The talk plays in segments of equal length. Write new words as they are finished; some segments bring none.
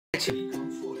Bällchen?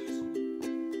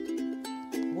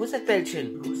 Wo ist das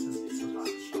Bällchen?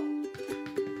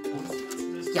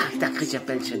 Ja, da kriegt er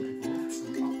Bällchen.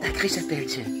 Da kriegt er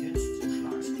Bällchen.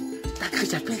 Da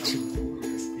kriegt er Bällchen.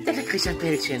 Ja, da kriegt er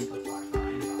Bällchen.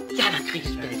 Ja, da kriegt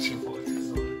er Bällchen.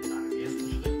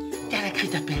 Ja, da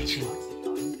kriegt er Bällchen.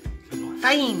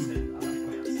 Fein.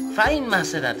 Fein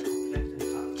machst du das.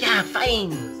 Ja,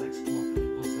 fein.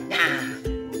 Ja.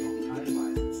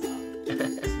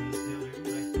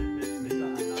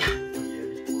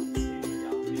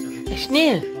 Ja,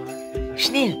 schnell.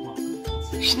 Schnell.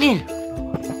 Schnell.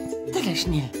 Das ist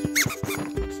schnell.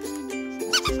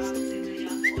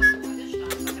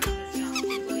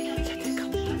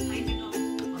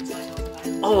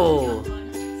 Oh.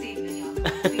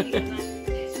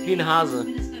 Wie ein Hase.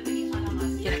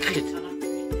 Ja, der kriegt es.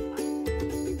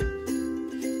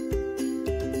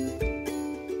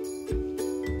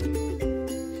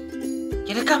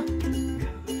 Ja, der komm.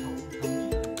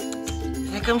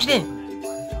 Ja, komm schnell.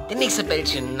 Der nächste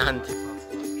Bällchen in der Hand.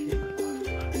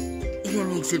 Der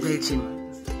nächste Bällchen.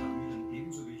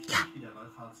 Ja.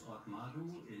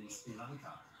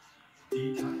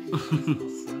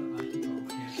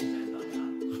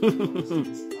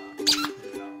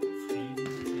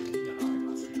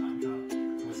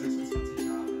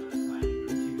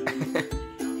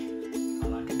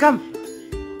 Komm,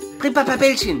 bring Papa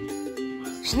Bällchen.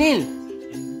 Schnell.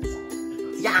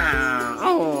 Ja,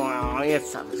 oh,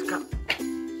 jetzt hab ich's. Komm.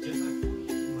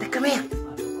 Da, komm her.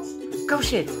 Komm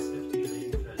schnell.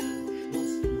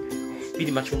 Wie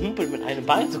die manchmal humpelt mit einem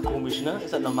Bein, so komisch, ne?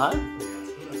 Ist das normal?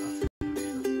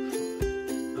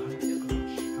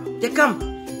 Ja, komm.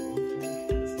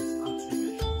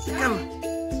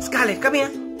 Komm. Scarlett, komm her.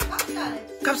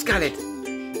 Komm, Scarlett.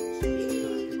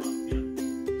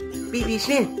 Baby,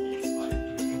 schnell.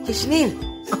 Ja, schnell.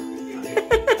 Oh.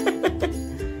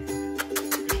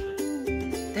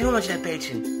 Da holen wir das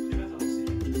Bällchen.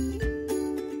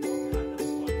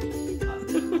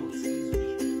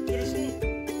 Ja, schnell.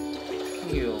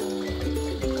 Jo.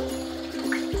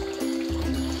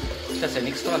 Da ist ja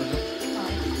nichts dran, ne?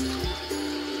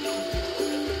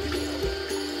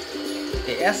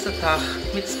 Der erste Tag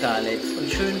mit Scarlett und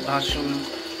schön waschen,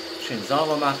 schön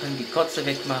sauber machen, die Kotze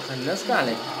wegmachen, ne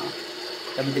Scarlett?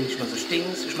 Damit du nicht mehr so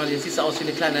stinkst. Ich meine, jetzt siehst du aus wie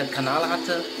eine kleine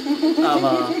Kanalratte,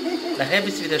 aber nachher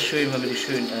bist du wieder schön, wenn wir dich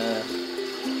schön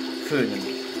föhnen.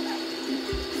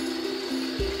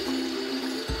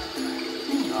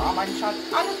 Ja, mein Schatz,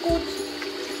 alles gut.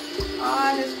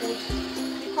 Alles gut.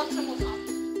 Die Kotze muss ab.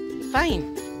 Fein.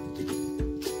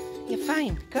 Ja,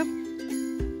 fein, komm.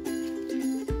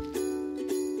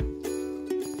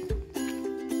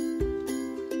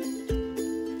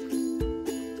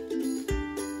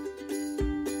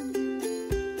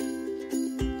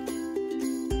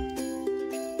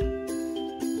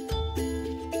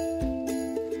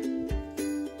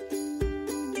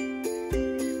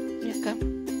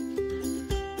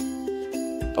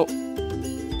 Oh,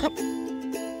 komm.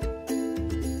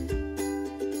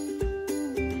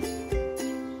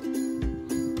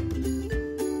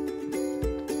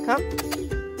 Komm.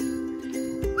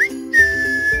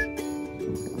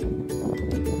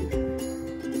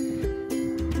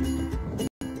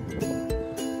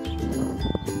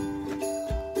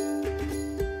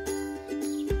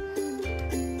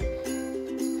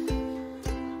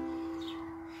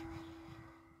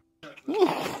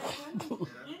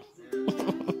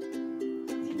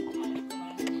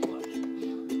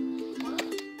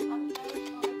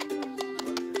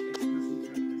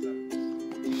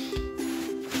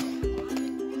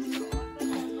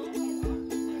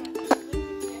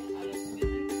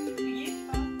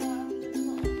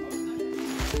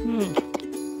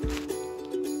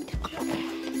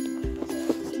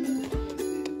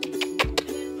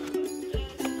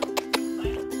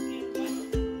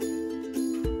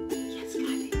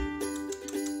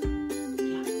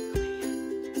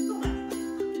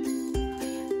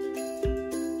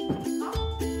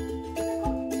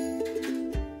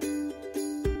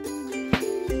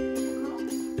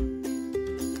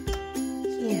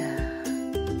 Ja.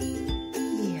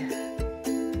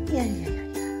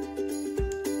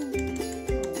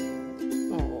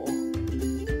 Oh.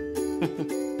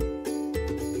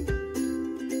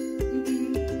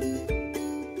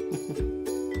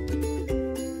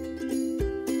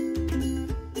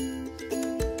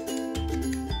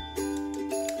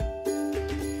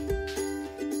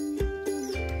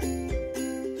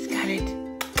 Scarlett.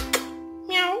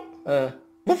 Miau.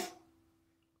 Wuff.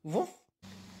 Wuff.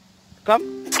 Komm.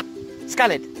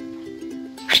 Scarlett.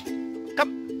 Komm,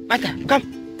 weiter, komm.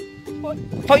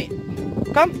 Pfui.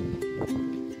 Komm.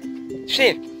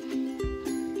 Schnell.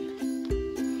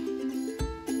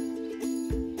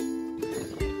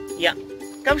 Ja.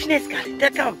 Komm schnell, Scarlett. Da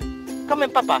komm. Komm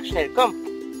mit Papa, schnell, komm.